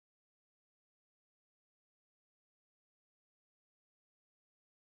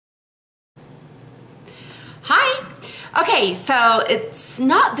Okay, so it's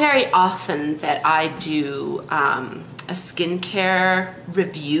not very often that I do a skincare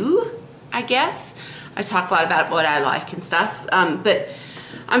review, I guess. I talk a lot about what I like and stuff, but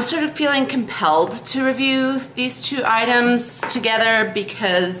I'm sort of feeling compelled to review these two items together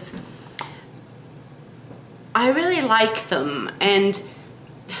because I really like them. And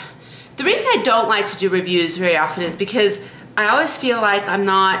the reason I don't like to do reviews very often is because I always feel like I'm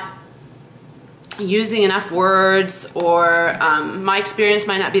not using enough words, or my experience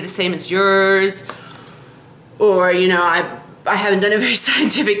might not be the same as yours, or you know, I haven't done a very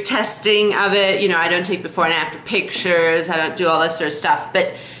scientific testing of it. You know, I don't take before and after pictures, I don't do all this sort of stuff,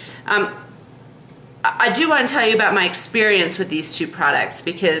 but I do want to tell you about my experience with these two products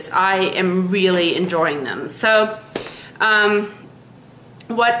because I am really enjoying them. So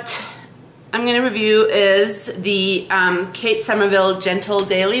what I'm going to review is the Kate Somerville Gentle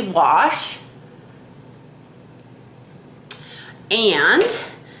Daily Wash and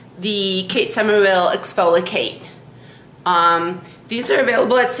the Kate Somerville Exfolikate. These are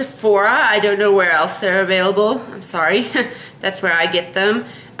available at Sephora. I don't know where else they're available. I'm sorry. That's where I get them.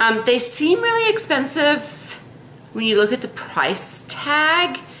 They seem really expensive when you look at the price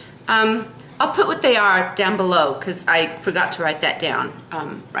tag. I'll put what they are down below because I forgot to write that down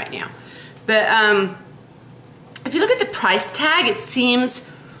right now. But if you look at the price tag, it seems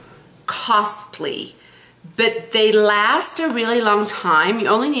costly. But they last a really long time. You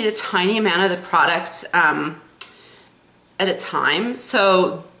only need a tiny amount of the product at a time.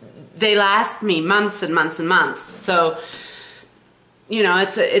 So they last me months and months and months. So, you know,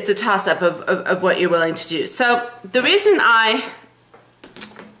 it's a toss-up of what you're willing to do. So the reason I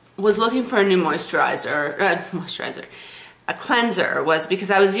was looking for a new a cleanser was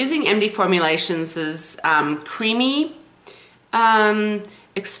because I was using MD Formulations' creamy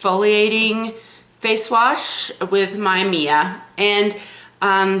exfoliating face wash with my Mia, and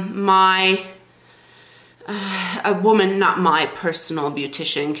a woman, not my personal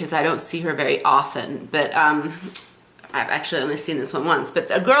beautician because I don't see her very often, but I've actually only seen this one once, but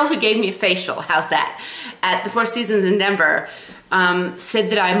a girl who gave me a facial, how's that, at the Four Seasons in Denver,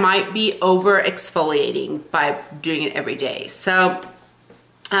 said that I might be over exfoliating by doing it every day. So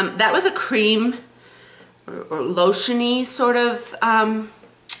that was a cream or lotiony sort of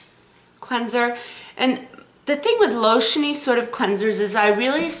cleanser. And the thing with lotiony sort of cleansers is I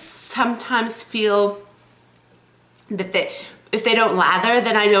really sometimes feel that if they don't lather,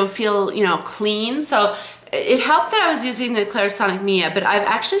 then I don't feel, you know, clean. So it helped that I was using the Clarisonic Mia, but I've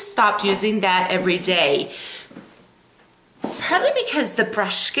actually stopped using that every day. Partly because the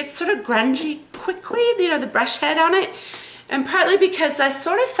brush gets sort of grungy quickly, you know, the brush head on it, and partly because I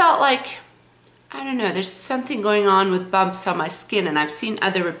sort of felt like, I don't know, there's something going on with bumps on my skin, and I've seen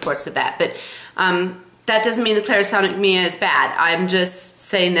other reports of that, but that doesn't mean the Clarisonic Mia is bad. I'm just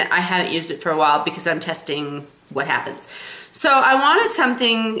saying that I haven't used it for a while because I'm testing what happens. So I wanted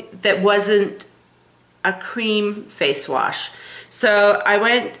something that wasn't a cream face wash. So I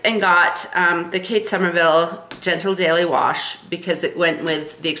went and got the Kate Somerville Gentle Daily Wash because it went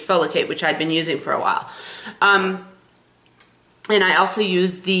with the Exfolikate, which I'd been using for a while. And I also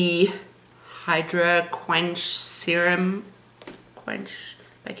used the Hydra Quench Serum Quench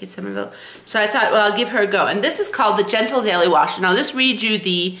by Kate Somerville. So I thought, well, I'll give her a go. And this is called the Gentle Daily Wash. And I'll just read you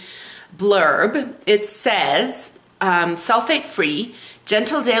the blurb. It says, sulfate-free,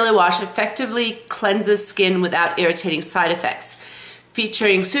 Gentle Daily Wash effectively cleanses skin without irritating side effects.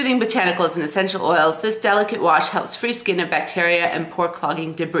 Featuring soothing botanicals and essential oils, this delicate wash helps free skin of bacteria and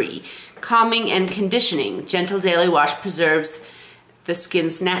pore-clogging debris. Calming and conditioning, Gentle Daily Wash preserves the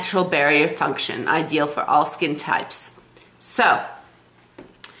skin's natural barrier function, ideal for all skin types. So,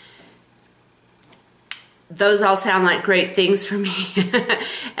 those all sound like great things for me.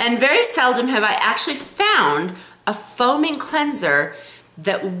 And very seldom have I actually found a foaming cleanser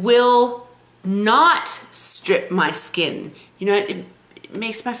that will not strip my skin. You know, it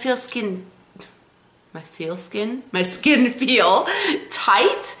makes my skin feel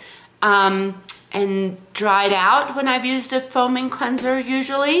tight and dried out when I've used a foaming cleanser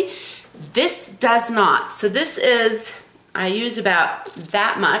usually. This does not. So this is, I use about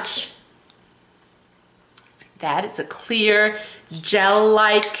that much. That it's a clear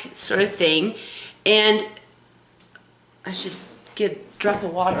gel-like sort of thing, and I should get a drop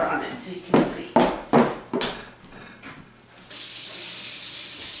of water on it so you can see.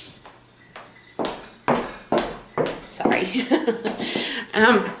 Sorry.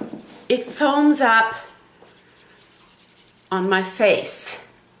 It foams up on my face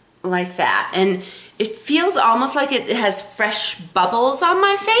like that, and it feels almost like it has fresh bubbles on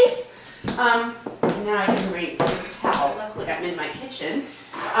my face. Now I can bring a towel. Luckily, I'm in my kitchen.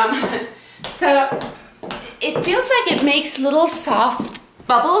 So it feels like it makes little soft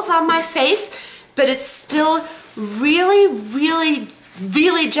bubbles on my face, but it's still really, really,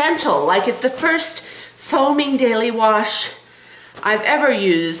 really gentle. Like it's the first foaming daily wash I've ever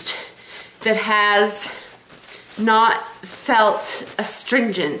used that has not felt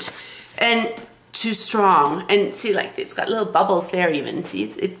astringent and too strong. And see, like it's got little bubbles there even. See,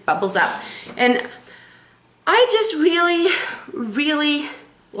 it bubbles up. And I just really, really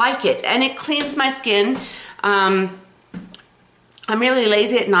like it. And it cleans my skin. I'm really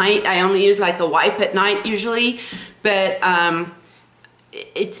lazy at night. I only use like a wipe at night usually, but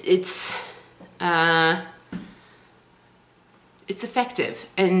it's effective,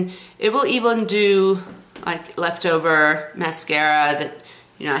 and it will even do like leftover mascara that,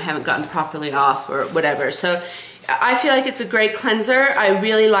 you know, I haven't gotten properly off or whatever. So I feel like it's a great cleanser. I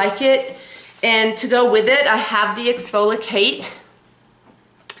really like it. And to go with it, I have the Exfolikate.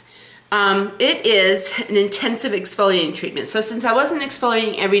 It is an intensive exfoliating treatment. So since I wasn't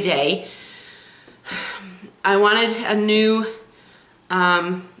exfoliating every day, I wanted a new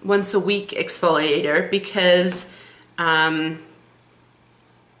once a week exfoliator because I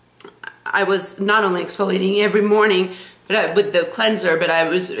was not only exfoliating every morning with the cleanser, but I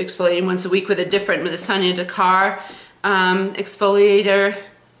was exfoliating once a week with a Sonia Dakar exfoliator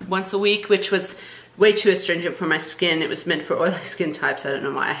once a week, which was way too astringent for my skin. It was meant for oily skin types. I don't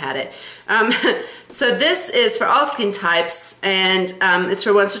know why I had it. So this is for all skin types, and it's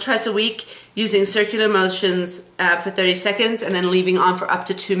for once or twice a week using circular motions for 30 seconds and then leaving on for up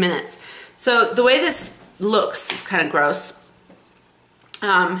to 2 minutes. So the way this looks is kind of gross.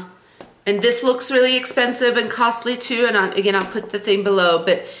 And this looks really expensive and costly too, and again, I'll put the thing below,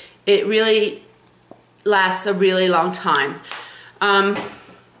 but it really lasts a really long time.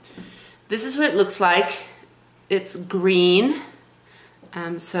 This is what it looks like. It's green,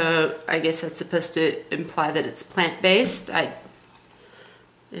 so I guess that's supposed to imply that it's plant-based.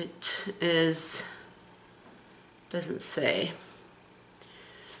 It is, doesn't say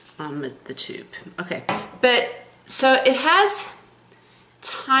on the tube. Okay, but so it has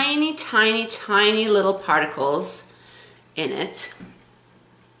tiny, tiny, tiny little particles in it.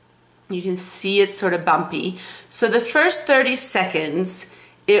 You can see it's sort of bumpy. So the first 30 seconds,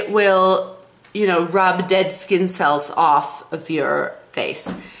 it will, you know, rub dead skin cells off of your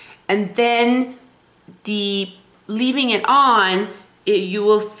face. And then leaving it on, you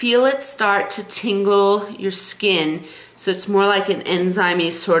will feel it start to tingle your skin. So it's more like an enzyme-y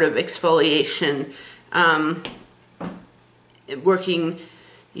sort of exfoliation, working,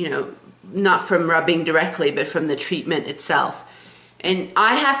 you know, not from rubbing directly, but from the treatment itself. And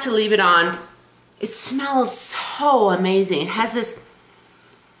I have to leave it on. It smells so amazing. It has this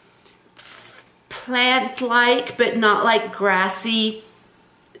plant-like, but not like grassy,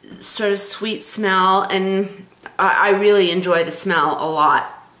 sort of sweet smell, and I really enjoy the smell a lot.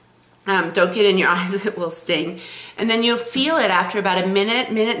 Don't get in your eyes, it will sting. And then you'll feel it after about a minute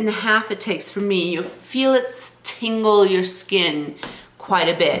and a half it takes for me. You'll feel it tingle your skin quite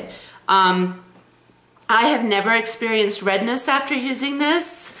a bit. I have never experienced redness after using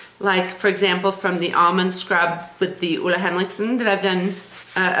this, like for example from the almond scrub with the Ulla Henriksen that I've done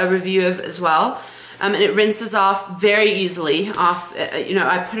a review of as well. And it rinses off very easily. You know,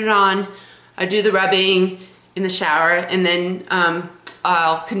 I put it on, I do the rubbing in the shower, and then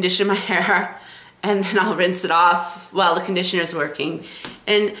I'll condition my hair, and then I'll rinse it off while the conditioner's working.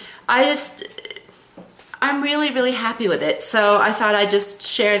 And I'm really, really happy with it. So I thought I'd just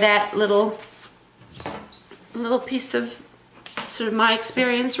share that little piece of sort of my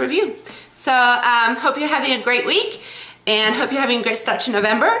experience review. So hope you're having a great week, and hope you're having a great start to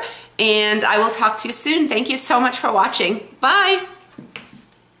November, and I will talk to you soon. Thank you so much for watching. Bye.